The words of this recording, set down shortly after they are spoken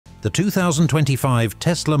The 2025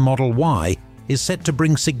 Tesla Model Y is set to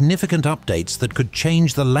bring significant updates that could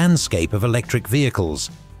change the landscape of electric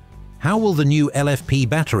vehicles. How will the new LFP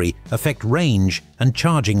battery affect range and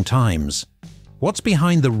charging times? What's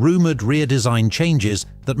behind the rumored rear design changes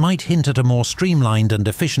that might hint at a more streamlined and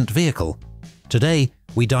efficient vehicle? Today,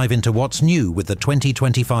 we dive into what's new with the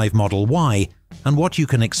 2025 Model Y and what you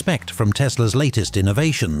can expect from Tesla's latest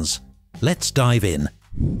innovations. Let's dive in.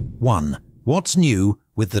 1. What's new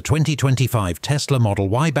with the 2025 Tesla Model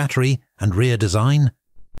Y battery and rear design?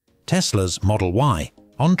 Tesla's Model Y,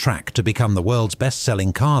 on track to become the world's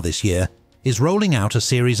best-selling car this year, is rolling out a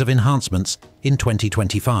series of enhancements in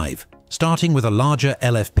 2025, starting with a larger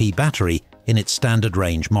LFP battery in its standard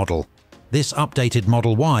range model. This updated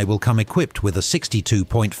Model Y will come equipped with a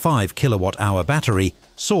 62.5 kilowatt-hour battery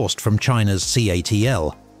sourced from China's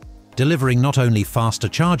CATL, delivering not only faster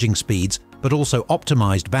charging speeds but also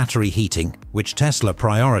optimized battery heating, which Tesla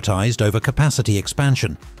prioritized over capacity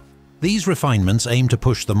expansion. These refinements aim to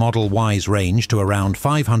push the Model Y's range to around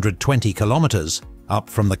 520 kilometers, up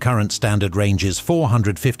from the current standard range's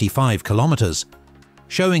 455 kilometers,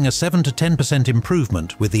 showing a 7 to 10%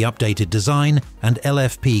 improvement with the updated design and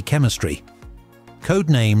LFP chemistry.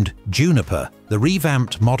 Codenamed Juniper, the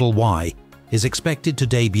revamped Model Y is expected to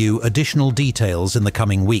debut additional details in the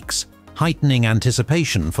coming weeks, heightening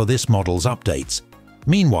anticipation for this model's updates.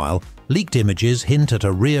 Meanwhile, leaked images hint at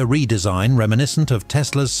a rear redesign reminiscent of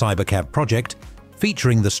Tesla's Cybercab project,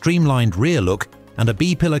 featuring the streamlined rear look and a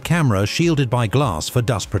B-pillar camera shielded by glass for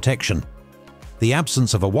dust protection. The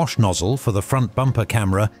absence of a wash nozzle for the front bumper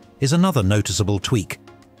camera is another noticeable tweak,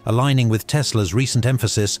 aligning with Tesla's recent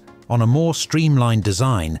emphasis on a more streamlined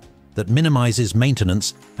design that minimizes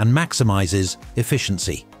maintenance and maximizes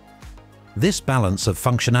efficiency. This balance of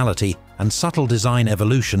functionality and subtle design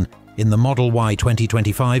evolution in the Model Y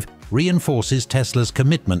 2025 reinforces Tesla's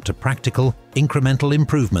commitment to practical, incremental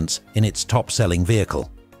improvements in its top-selling vehicle.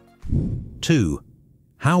 2.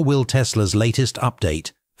 How will Tesla's latest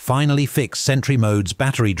update finally fix Sentry mode's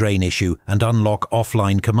battery drain issue and unlock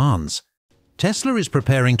offline commands? Tesla is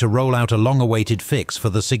preparing to roll out a long-awaited fix for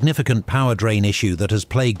the significant power drain issue that has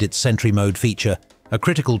plagued its Sentry mode feature, a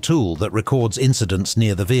critical tool that records incidents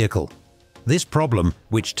near the vehicle. This problem,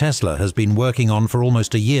 which Tesla has been working on for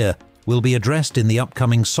almost a year, will be addressed in the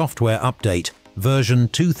upcoming software update, version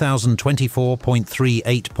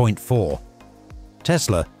 2024.38.4.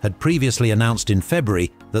 Tesla had previously announced in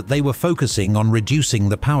February that they were focusing on reducing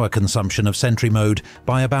the power consumption of Sentry mode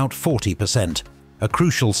by about 40%, a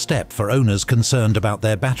crucial step for owners concerned about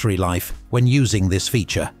their battery life when using this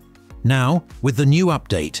feature. Now, with the new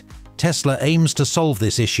update, Tesla aims to solve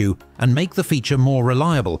this issue and make the feature more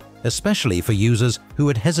reliable, especially for users who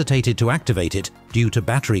had hesitated to activate it due to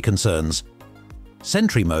battery concerns.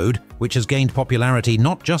 Sentry mode, which has gained popularity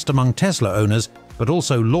not just among Tesla owners but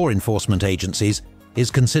also law enforcement agencies, is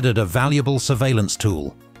considered a valuable surveillance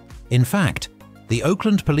tool. In fact, the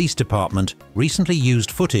Oakland Police Department recently used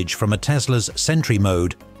footage from a Tesla's Sentry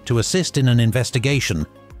mode to assist in an investigation,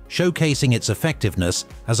 showcasing its effectiveness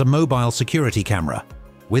as a mobile security camera.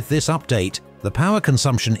 With this update, the power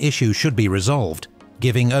consumption issue should be resolved,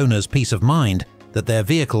 giving owners peace of mind that their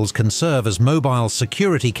vehicles can serve as mobile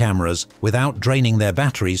security cameras without draining their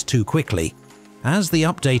batteries too quickly. As the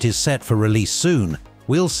update is set for release soon,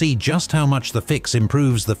 we'll see just how much the fix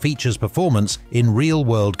improves the feature's performance in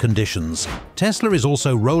real-world conditions. Tesla is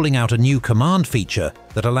also rolling out a new command feature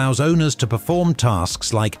that allows owners to perform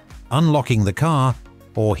tasks like unlocking the car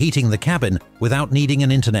or heating the cabin without needing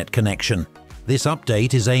an internet connection. This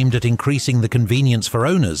update is aimed at increasing the convenience for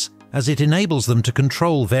owners, as it enables them to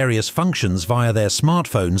control various functions via their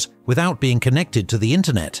smartphones without being connected to the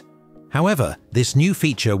internet. However, this new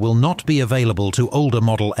feature will not be available to older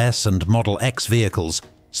Model S and Model X vehicles,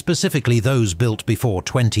 specifically those built before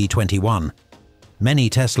 2021. Many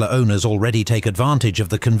Tesla owners already take advantage of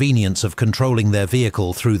the convenience of controlling their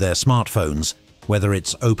vehicle through their smartphones, whether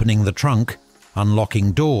it's opening the trunk,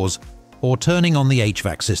 unlocking doors, or turning on the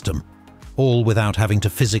HVAC system, all without having to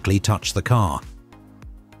physically touch the car.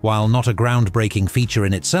 While not a groundbreaking feature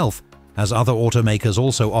in itself, as other automakers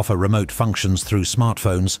also offer remote functions through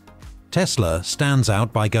smartphones, Tesla stands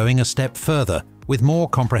out by going a step further with more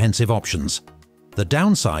comprehensive options. The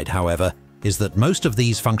downside, however, is that most of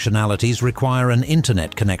these functionalities require an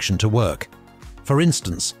internet connection to work. For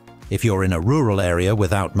instance, if you're in a rural area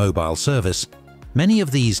without mobile service, many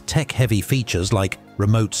of these tech-heavy features like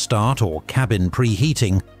remote start or cabin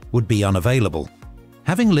preheating would be unavailable.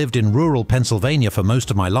 Having lived in rural Pennsylvania for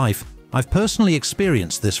most of my life, I've personally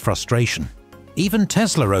experienced this frustration. Even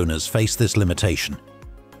Tesla owners face this limitation.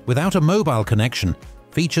 Without a mobile connection,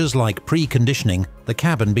 features like preconditioning the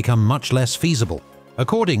cabin become much less feasible.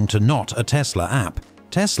 According to Not a Tesla app,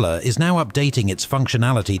 Tesla is now updating its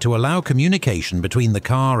functionality to allow communication between the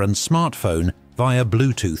car and smartphone via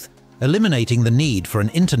Bluetooth, eliminating the need for an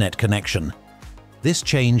internet connection. This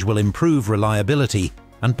change will improve reliability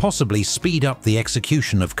and possibly speed up the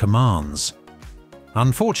execution of commands.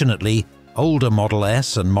 Unfortunately, older Model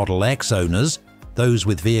S and Model X owners, those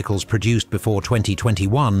with vehicles produced before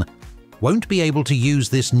 2021, won't be able to use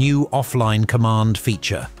this new offline command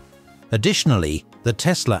feature. Additionally, the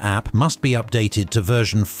Tesla app must be updated to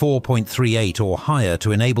version 4.38 or higher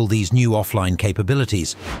to enable these new offline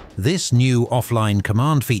capabilities. This new offline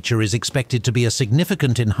command feature is expected to be a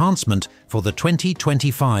significant enhancement for the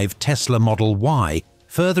 2025 Tesla Model Y,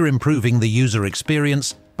 further improving the user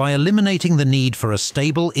experience by eliminating the need for a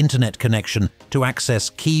stable internet connection to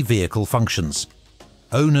access key vehicle functions.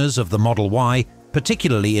 Owners of the Model Y,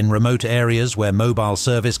 particularly in remote areas where mobile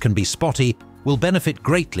service can be spotty, will benefit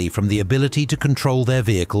greatly from the ability to control their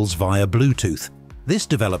vehicles via Bluetooth. This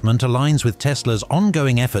development aligns with Tesla's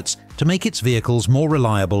ongoing efforts to make its vehicles more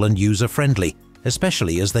reliable and user-friendly,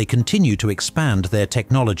 especially as they continue to expand their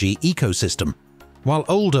technology ecosystem. While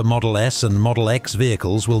older Model S and Model X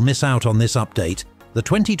vehicles will miss out on this update, the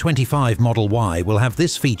 2025 Model Y will have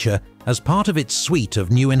this feature as part of its suite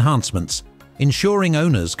of new enhancements, ensuring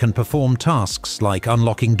owners can perform tasks like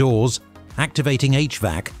unlocking doors, activating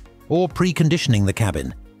HVAC, or preconditioning the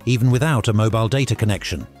cabin, even without a mobile data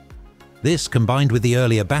connection. This, combined with the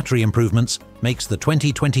earlier battery improvements, makes the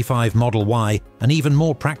 2025 Model Y an even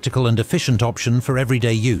more practical and efficient option for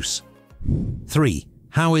everyday use. 3.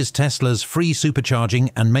 How is Tesla's free supercharging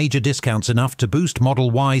and major discounts enough to boost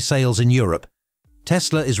Model Y sales in Europe?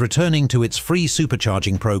 Tesla is returning to its free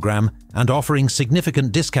supercharging program and offering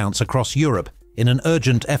significant discounts across Europe in an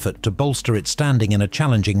urgent effort to bolster its standing in a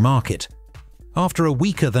challenging market. After a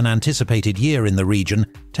weaker than anticipated year in the region,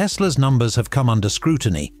 Tesla's numbers have come under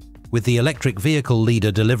scrutiny, with the electric vehicle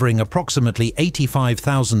leader delivering approximately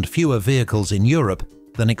 85,000 fewer vehicles in Europe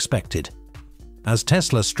than expected. As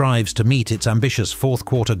Tesla strives to meet its ambitious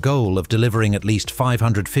fourth-quarter goal of delivering at least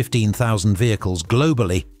 515,000 vehicles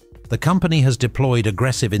globally, the company has deployed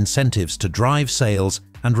aggressive incentives to drive sales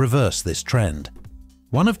and reverse this trend.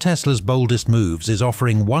 One of Tesla's boldest moves is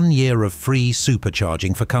offering 1 year of free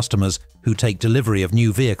supercharging for customers who take delivery of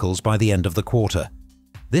new vehicles by the end of the quarter.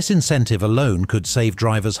 This incentive alone could save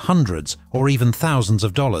drivers hundreds or even thousands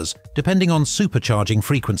of dollars, depending on supercharging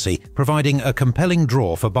frequency, providing a compelling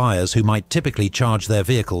draw for buyers who might typically charge their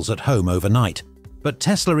vehicles at home overnight. But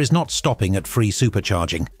Tesla is not stopping at free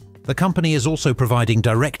supercharging. The company is also providing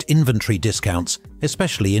direct inventory discounts,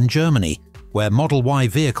 especially in Germany, where Model Y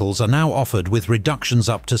vehicles are now offered with reductions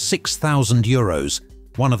up to €6,000,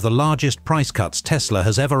 one of the largest price cuts Tesla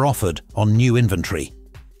has ever offered on new inventory.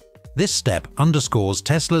 This step underscores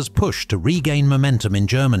Tesla's push to regain momentum in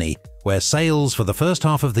Germany, where sales for the first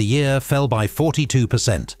half of the year fell by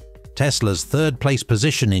 42%. Tesla's third-place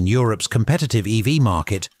position in Europe's competitive EV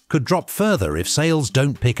market could drop further if sales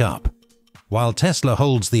don't pick up. While Tesla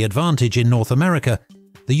holds the advantage in North America,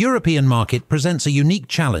 the European market presents a unique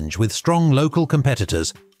challenge with strong local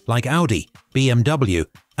competitors like Audi, BMW,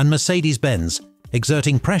 and Mercedes-Benz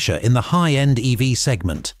exerting pressure in the high-end EV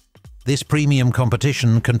segment. This premium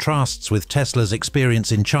competition contrasts with Tesla's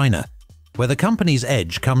experience in China, where the company's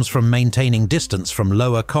edge comes from maintaining distance from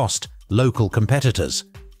lower-cost, local competitors.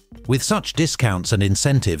 With such discounts and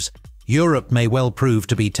incentives, Europe may well prove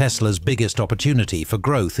to be Tesla's biggest opportunity for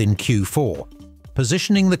growth in Q4,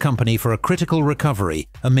 positioning the company for a critical recovery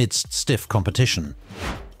amidst stiff competition.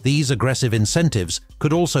 These aggressive incentives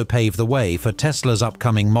could also pave the way for Tesla's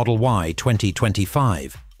upcoming Model Y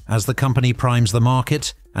 2025, as the company primes the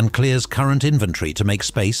market and clears current inventory to make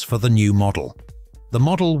space for the new model. The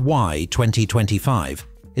Model Y 2025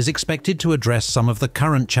 is expected to address some of the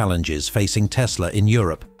current challenges facing Tesla in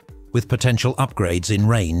Europe, with potential upgrades in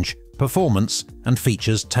range, performance, and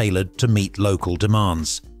features tailored to meet local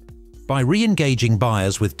demands. By re-engaging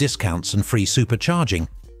buyers with discounts and free supercharging,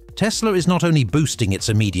 Tesla is not only boosting its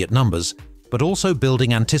immediate numbers, but also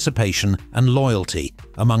building anticipation and loyalty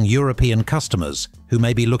among European customers who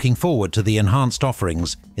may be looking forward to the enhanced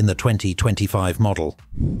offerings in the 2025 model.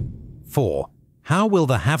 4. How will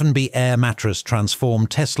the Havnby Air mattress transform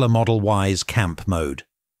Tesla Model Y's camp mode?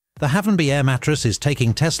 The Havnby Air mattress is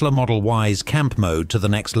taking Tesla Model Y's camp mode to the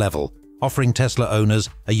next level, offering Tesla owners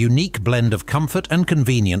a unique blend of comfort and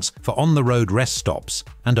convenience for on-the-road rest stops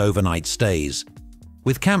and overnight stays.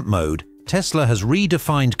 With camp mode, Tesla has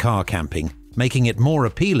redefined car camping, making it more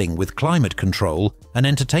appealing with climate control, an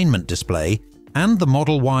entertainment display, and the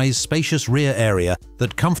Model Y's spacious rear area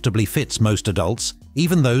that comfortably fits most adults,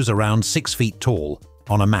 even those around 6 feet tall,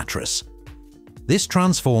 on a mattress. This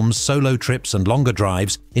transforms solo trips and longer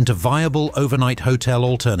drives into viable overnight hotel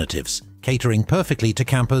alternatives, catering perfectly to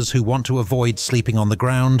campers who want to avoid sleeping on the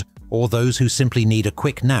ground or those who simply need a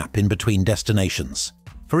quick nap in between destinations.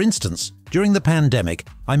 For instance, during the pandemic,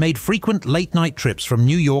 I made frequent late-night trips from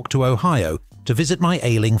New York to Ohio to visit my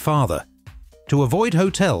ailing father. To avoid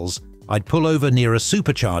hotels, I'd pull over near a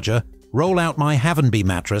supercharger, roll out my Havnby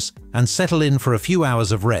mattress, and settle in for a few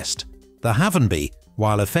hours of rest. The Havnby,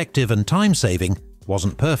 while effective and time-saving,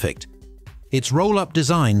 wasn't perfect. Its roll-up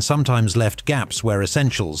design sometimes left gaps where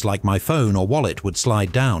essentials like my phone or wallet would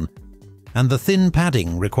slide down, and the thin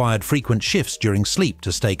padding required frequent shifts during sleep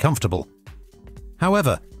to stay comfortable.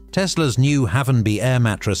 However, Tesla's new Havnby Air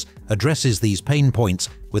mattress addresses these pain points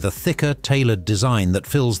with a thicker, tailored design that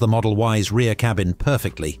fills the Model Y's rear cabin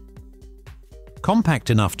perfectly. Compact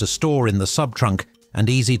enough to store in the sub-trunk and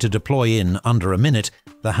easy to deploy in under a minute,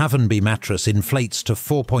 the Havnby mattress inflates to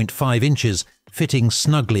 4.5 inches, fitting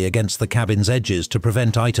snugly against the cabin's edges to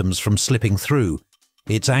prevent items from slipping through.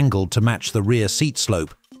 It's angled to match the rear seat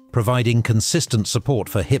slope, providing consistent support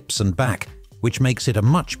for hips and back, which makes it a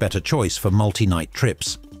much better choice for multi-night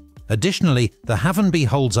trips. Additionally, the Havnby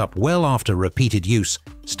holds up well after repeated use,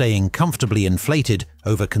 staying comfortably inflated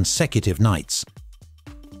over consecutive nights.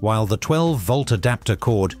 While the 12-volt adapter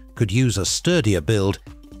cord could use a sturdier build,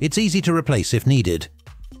 it's easy to replace if needed.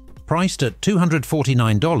 Priced at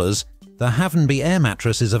 $249, the Havnby Air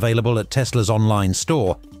mattress is available at Tesla's online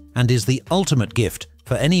store and is the ultimate gift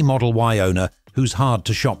for any Model Y owner who's hard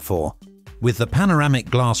to shop for. With the panoramic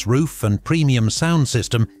glass roof and premium sound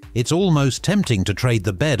system, it's almost tempting to trade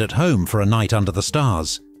the bed at home for a night under the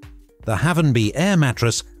stars. The Havnby Air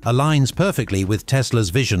mattress aligns perfectly with Tesla's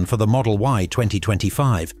vision for the Model Y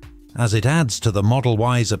 2025, as it adds to the Model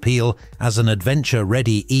Y's appeal as an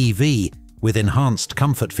adventure-ready EV with enhanced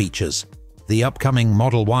comfort features. The upcoming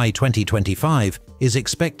Model Y 2025 is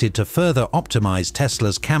expected to further optimize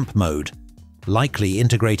Tesla's camp mode, likely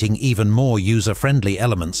integrating even more user-friendly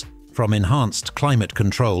elements, from enhanced climate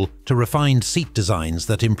control to refined seat designs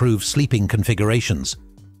that improve sleeping configurations.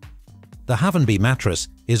 The Havnby mattress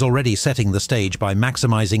is already setting the stage by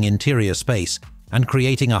maximizing interior space and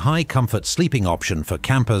creating a high-comfort sleeping option for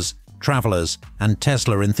campers, travelers, and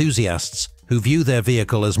Tesla enthusiasts who view their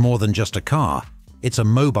vehicle as more than just a car. It's a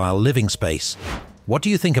mobile living space. What do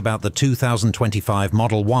you think about the 2025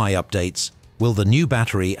 Model Y updates? Will the new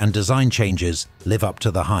battery and design changes live up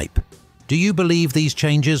to the hype? Do you believe these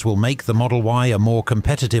changes will make the Model Y a more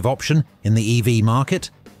competitive option in the EV market?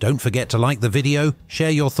 Don't forget to like the video,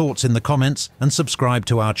 share your thoughts in the comments, and subscribe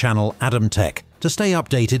to our channel Adam Tech to stay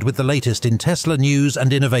updated with the latest in Tesla news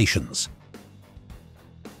and innovations.